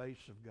in the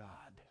face of God.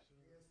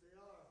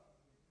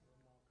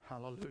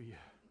 Hallelujah.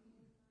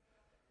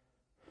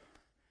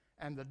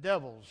 And the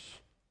devils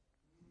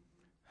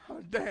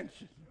are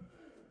dancing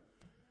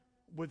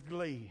with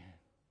glee.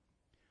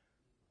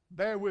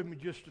 Bear with me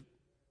just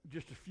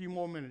a few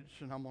more minutes,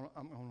 and I'm going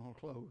to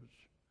close.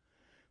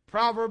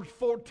 Proverbs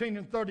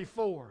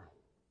 14:34.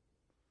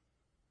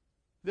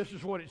 This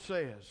is what it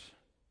says.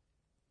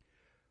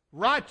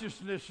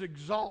 Righteousness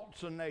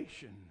exalts a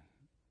nation,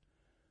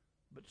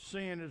 but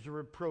sin is a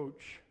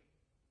reproach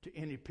to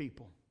any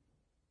people.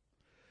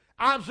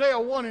 Isaiah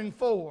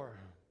 1:4.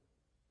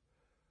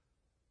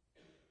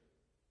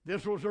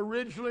 This was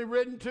originally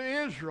written to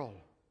Israel.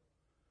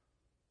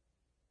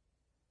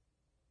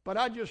 But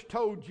I just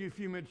told you a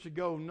few minutes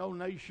ago, no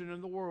nation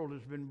in the world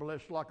has been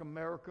blessed like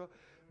America.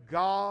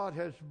 God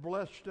has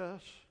blessed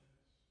us.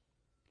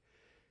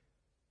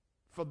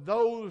 For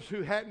those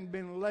who hadn't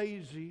been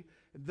lazy,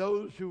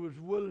 those who was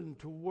willing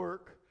to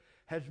work,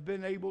 has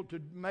been able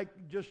to make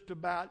just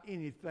about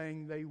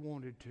anything they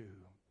wanted to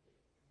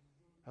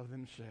of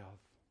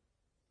themselves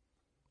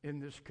in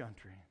this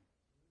country.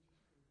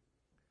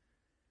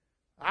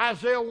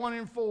 Isaiah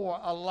 1:4,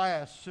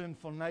 alas,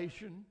 sinful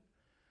nation,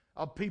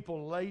 a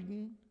people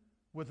laden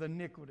with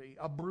iniquity,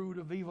 a brood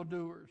of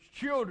evildoers,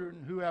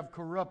 children who have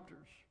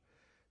corrupters.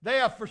 They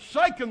have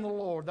forsaken the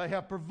Lord. They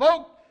have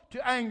provoked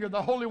to anger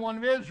the Holy One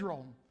of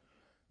Israel.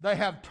 They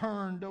have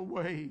turned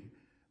away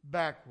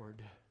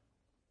backward.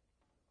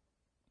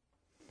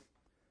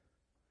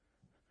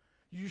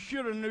 You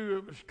should have knew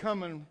it was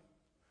coming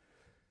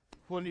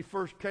when he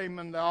first came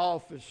into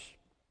office.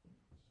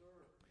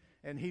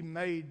 And he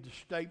made the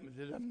statement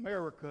that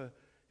America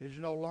is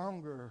no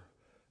longer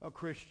a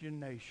Christian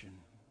nation.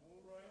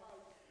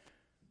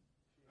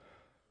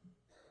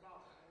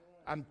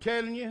 I'm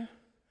telling you,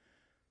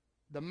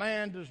 the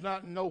man does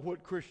not know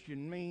what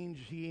Christian means.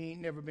 He ain't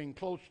never been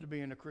close to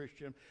being a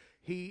Christian.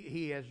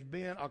 He has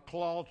been a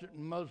closet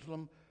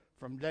Muslim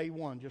from day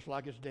one, just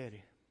like his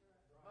daddy.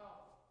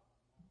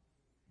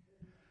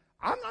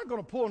 I'm not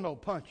going to pull no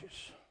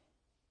punches.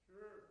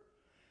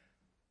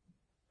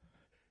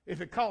 If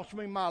it costs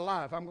me my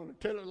life, I'm going to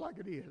tell it like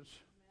it is.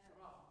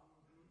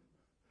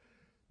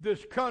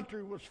 This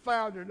country was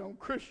founded on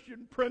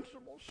Christian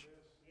principles.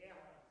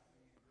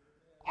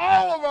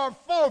 All of our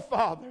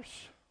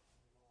forefathers.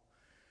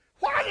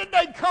 Why did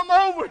they come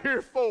over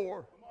here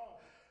for?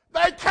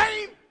 They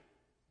came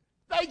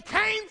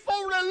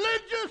for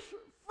religious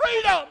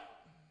freedom.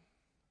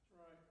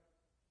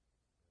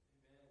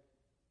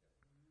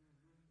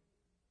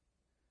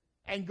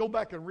 And go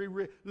back and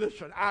reread.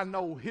 Listen, I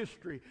know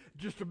history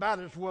just about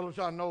as well as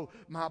I know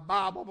my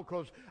Bible,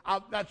 because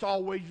that's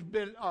always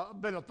been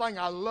a thing.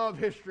 I love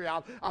history.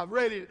 I've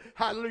read it.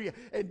 Hallelujah.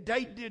 And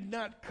they did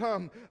not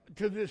come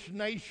to this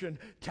nation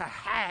to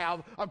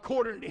have,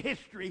 according to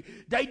history,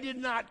 they did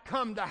not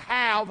come to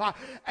have,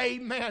 a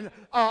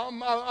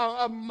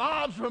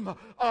Muslim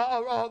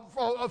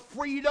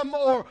freedom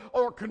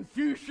or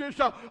Confucius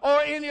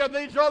or any of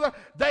these other.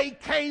 They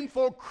came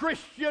for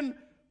Christian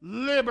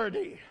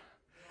liberty.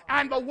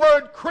 And the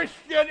word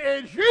Christian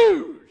is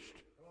used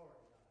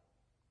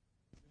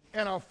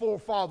in our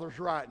forefathers'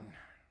 writing.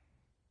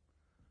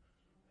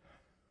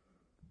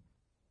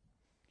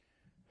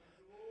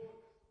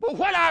 But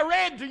what I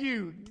read to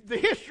you, the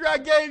history I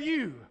gave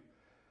you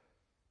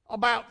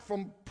about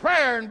from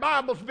prayer and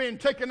Bibles being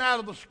taken out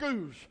of the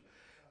schools,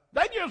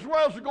 they just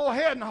was to go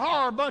ahead and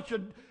hire a bunch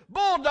of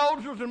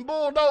bulldozers and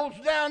bulldoze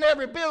down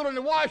every building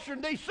in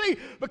Washington, D.C.,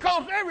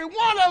 because every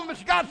one of them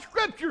has got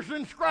scriptures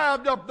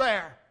inscribed up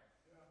there.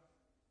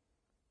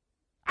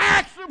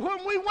 Actually,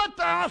 when we went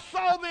there, I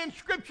saw the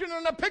inscription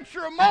and a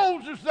picture of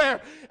Moses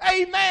there.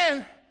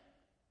 Amen.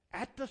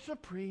 At the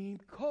Supreme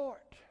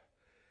Court.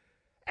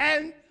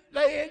 And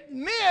they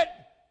admit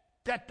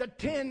that the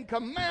Ten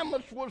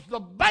Commandments was the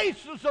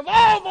basis of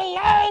all the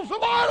laws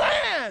of our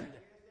land.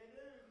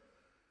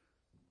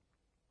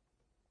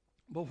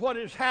 But what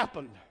has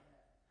happened?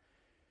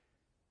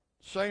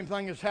 Same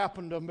thing has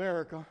happened to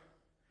America.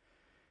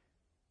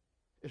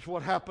 It's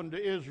what happened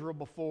to Israel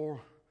before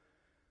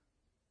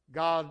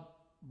God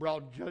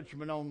brought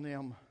judgment on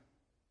them.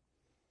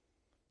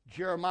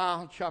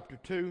 Jeremiah chapter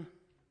 2,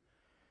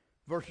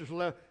 verses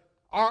 11.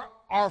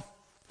 Our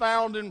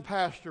founding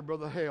pastor,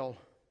 Brother Hale,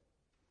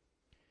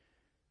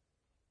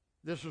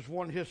 this is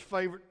one of his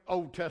favorite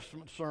Old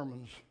Testament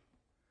sermons.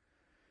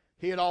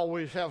 He'd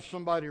always have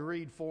somebody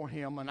read for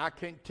him, and I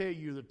can't tell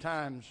you the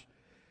times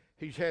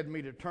he's had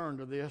me to turn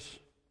to this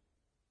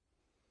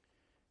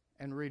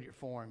and read it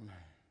for him.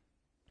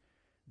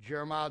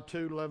 Jeremiah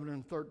 2, 11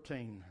 and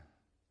 13.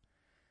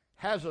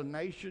 Has a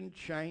nation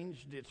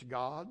changed its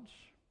gods,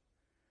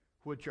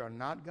 which are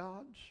not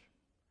gods?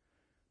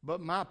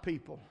 But my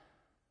people.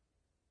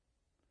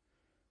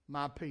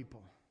 Can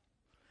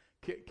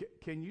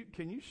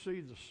you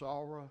see the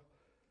sorrow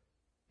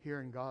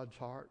here in God's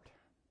heart?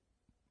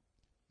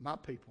 My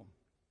people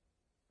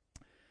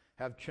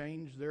have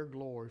changed their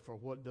glory for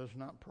what does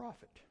not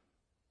profit.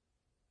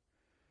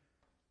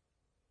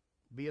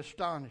 Be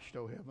astonished,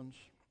 O heavens,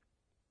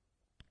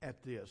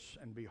 at this,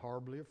 and be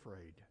horribly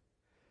afraid.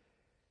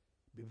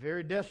 Be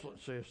very desolate,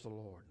 says the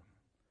Lord,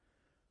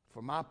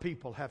 for my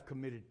people have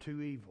committed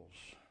two evils.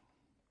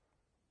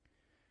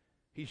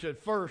 He said,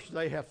 first,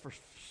 they have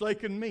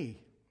forsaken me.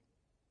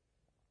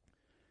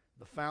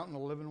 the fountain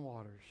of living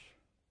waters,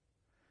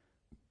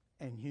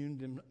 and hewn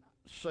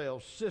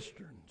themselves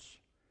cisterns,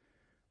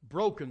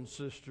 broken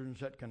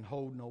cisterns that can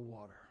hold no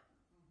water.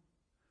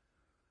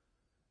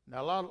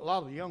 Now, a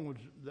lot of the young ones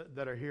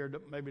that are here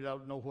maybe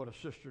don't know what a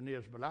cistern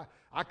is, but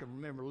I can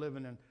remember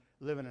living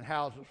in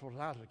houses when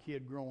I was a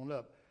kid growing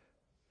up,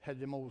 had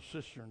them old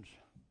cisterns.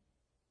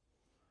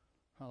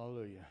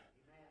 Hallelujah.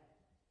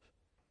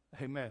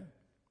 Amen.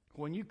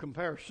 When you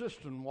compare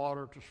cistern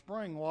water to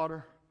spring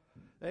water,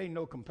 there ain't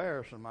no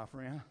comparison, my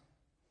friend.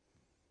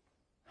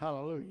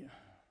 Hallelujah.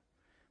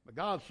 But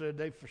God said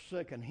they've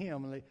forsaken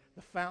Him, and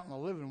the fountain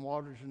of living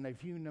waters, and they've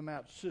hewn them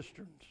out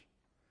cisterns.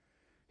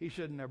 He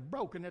said, and they're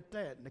broken at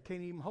that, and they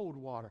can't even hold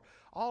water.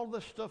 All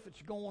this stuff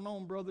that's going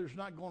on, brother, is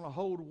not going to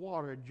hold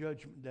water at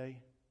Judgment Day.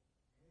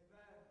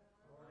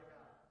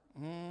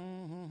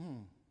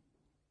 Mm-hmm.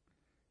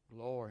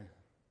 Glory.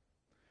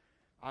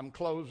 I'm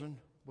closing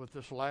with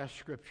this last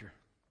scripture.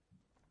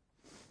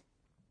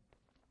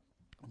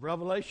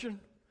 Revelation.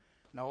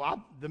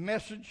 No, the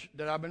message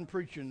that I've been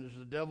preaching is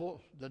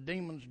the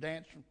demons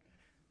dancing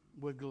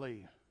with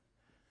glee.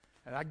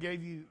 And I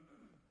gave you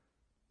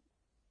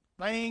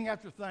thing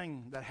after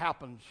thing that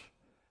happens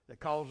that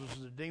causes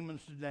the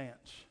demons to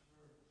dance.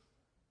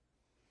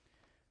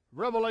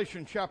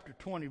 Revelation chapter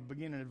 20,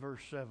 beginning at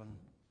verse 7.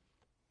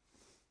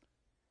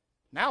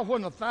 Now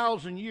when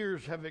 1,000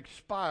 years have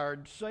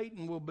expired,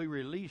 Satan will be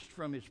released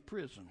from his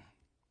prison,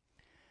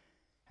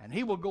 and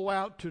he will go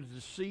out to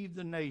deceive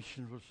the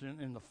nations within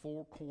in the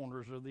four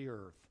corners of the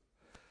earth,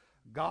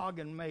 Gog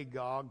and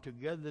Magog, to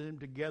gather them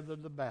together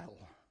to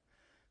battle,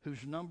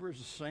 whose number is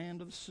the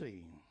sand of the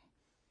sea.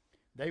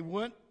 They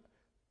went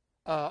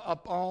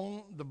up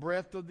on the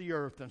breadth of the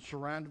earth and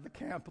surrounded the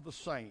camp of the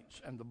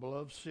saints and the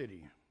beloved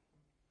city.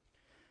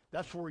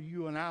 That's where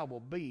you and I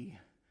will be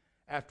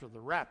after the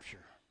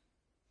rapture.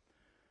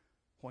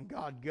 When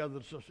God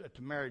gathers us at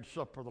the marriage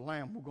supper of the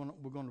Lamb, we're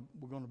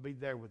going to be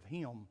there with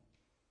Him.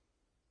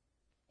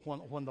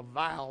 When the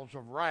vials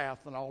of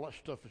wrath and all that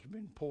stuff has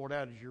been poured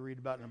out, as you read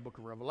about in the book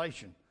of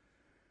Revelation.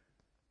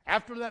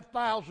 After that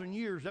 1,000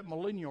 years, that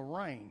millennial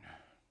reign,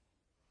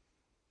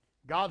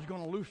 God's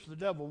going to loose the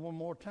devil one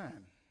more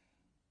time.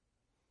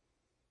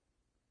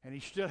 And he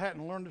still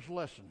hadn't learned his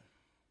lesson.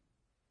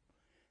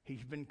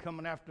 He's been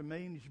coming after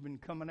me, and he's been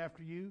coming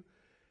after you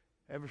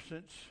ever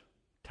since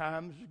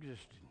time has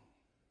existed.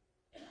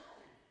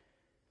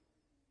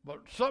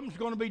 But something's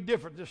going to be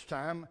different this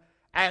time.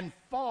 And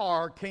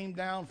fire came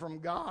down from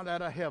God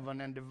out of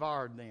heaven and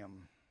devoured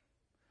them.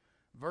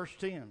 Verse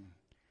 10.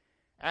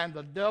 And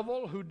the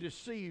devil who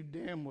deceived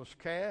them was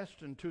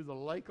cast into the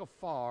lake of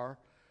fire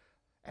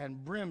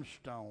and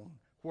brimstone,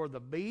 where the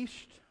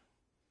beast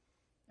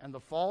and the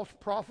false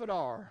prophet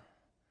are,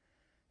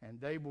 and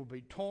they will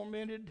be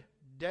tormented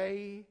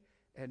day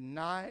and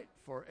night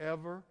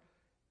forever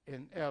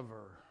and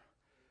ever.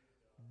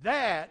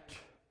 That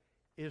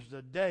is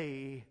the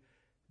day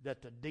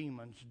that the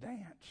demons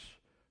dance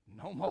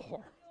no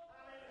more.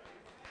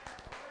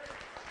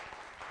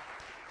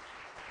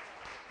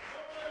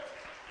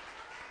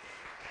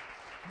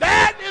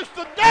 That is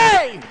the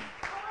day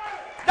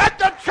that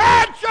the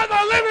church of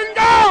the living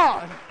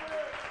God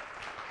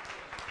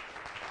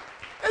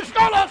is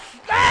going to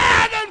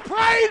stand and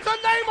praise the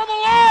name of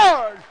the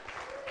Lord.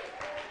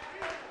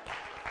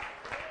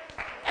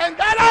 And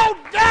that old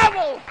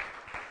devil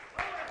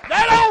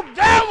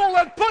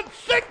that put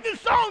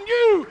sickness on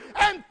you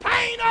and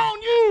pain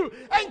on you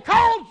and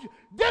caused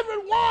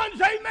different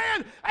ones,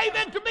 amen,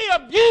 to be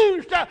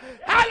abused.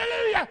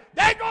 Hallelujah.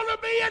 They're going to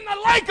be in the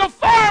lake of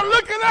fire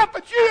looking up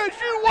at you as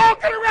you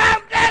walking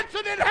around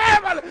dancing in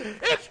heaven.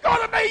 It's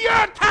going to be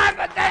your time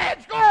to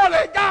dance. Glory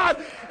to God.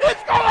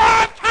 It's going to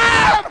have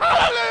time.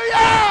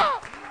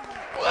 Hallelujah.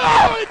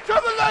 Glory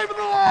to the name of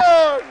the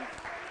Lord.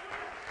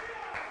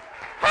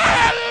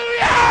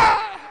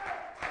 Hallelujah.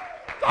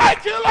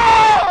 Thank you,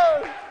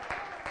 Lord.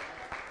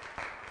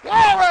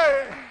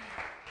 Glory.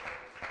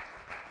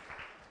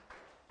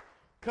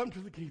 Come to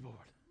the keyboard.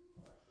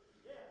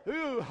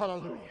 Ooh,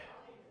 hallelujah.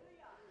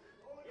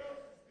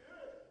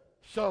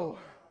 So,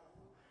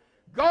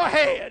 go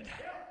ahead.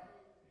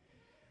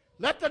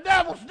 Let the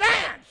devils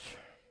dance.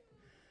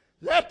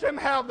 Let them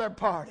have their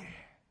party.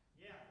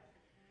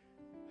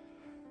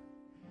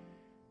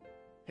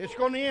 It's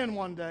going to end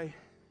one day.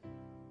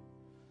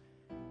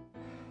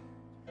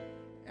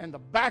 And the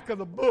back of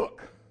the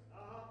book,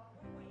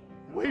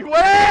 we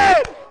win.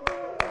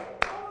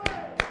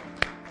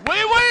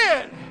 We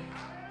win.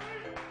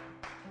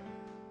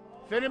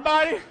 If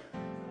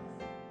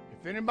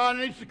anybody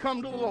needs to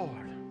come to the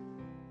Lord,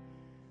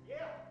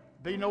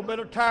 be no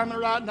better time than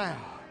right now.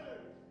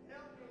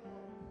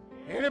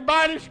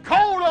 Anybody's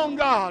cold on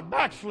God,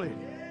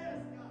 backsliding,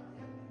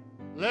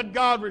 let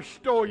God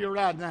restore you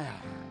right now.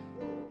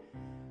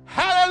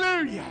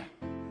 Hallelujah.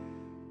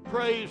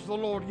 Praise the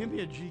Lord. Give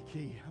me a G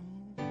key.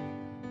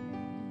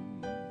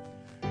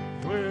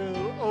 Well,